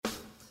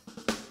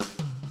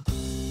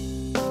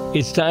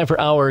It's time for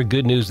our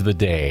Good News of the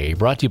Day,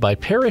 brought to you by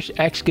Parish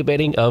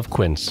Excavating of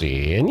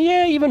Quincy. And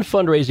yeah, even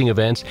fundraising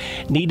events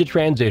need to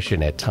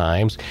transition at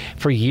times.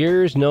 For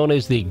years, known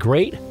as the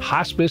Great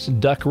Hospice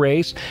Duck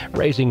Race,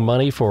 raising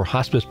money for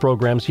hospice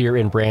programs here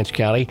in Branch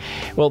County.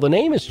 Well, the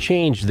name has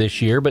changed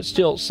this year, but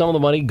still some of the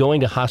money going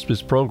to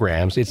hospice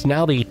programs. It's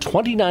now the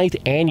 29th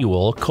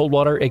annual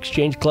Coldwater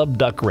Exchange Club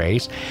Duck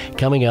Race,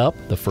 coming up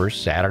the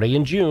first Saturday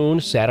in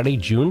June, Saturday,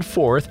 June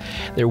 4th.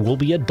 There will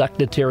be a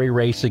ducknetary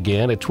race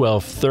again at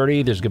 12:30.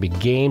 There's going to be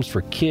games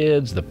for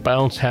kids, the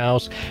bounce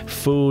house,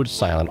 food,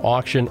 silent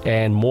auction,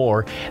 and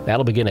more.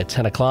 That'll begin at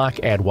 10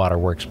 o'clock at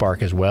Waterworks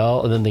Park as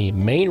well. And then the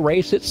main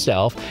race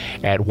itself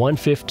at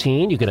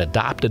 1:15. You can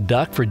adopt a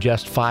duck for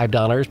just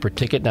 $5 per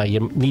ticket. Now,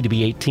 you need to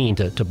be 18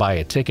 to buy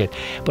a ticket.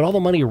 But all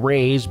the money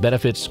raised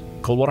benefits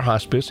Coldwater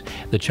Hospice,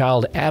 the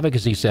Child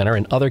Advocacy Center,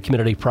 and other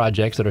community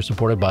projects that are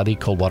supported by the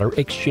Coldwater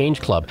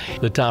Exchange Club.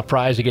 The top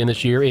prize again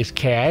this year is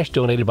cash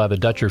donated by the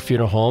Dutcher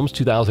Funeral Homes,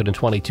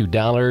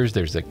 $2,022.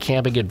 There's the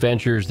camping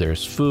adventures,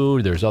 there's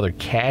food, there's other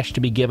cash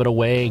to be given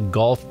away,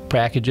 golf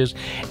packages,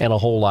 and a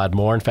whole lot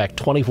more. In fact,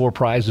 24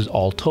 prizes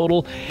all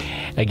total.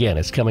 Again,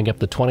 it's coming up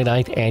the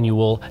 29th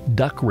annual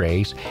Duck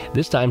Race,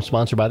 this time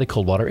sponsored by the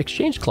Coldwater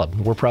Exchange Club.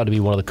 We're proud to be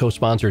one of the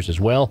co-sponsors as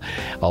well,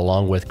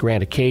 along with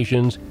Grand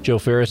Occasions, Joe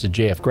Ferris at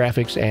JF Graphics,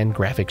 and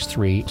Graphics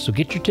 3. So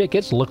get your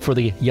tickets, look for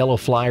the yellow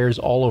flyers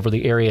all over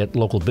the area at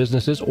local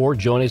businesses, or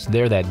join us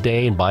there that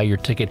day and buy your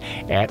ticket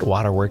at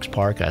Waterworks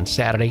Park on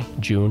Saturday,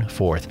 June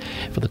 4th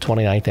for the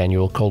 29th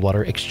annual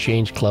Coldwater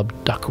Exchange Club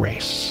Duck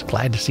Race.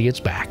 Glad to see it's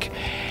back.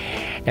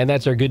 And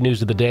that's our Good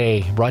News of the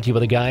Day, brought to you by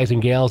the guys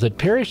and gals at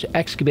Parish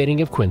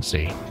Excavating of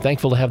Quincy.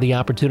 Thankful to have the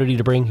opportunity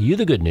to bring you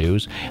the good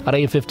news on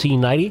AM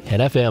 1590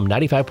 and FM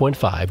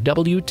 95.5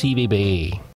 WTVB.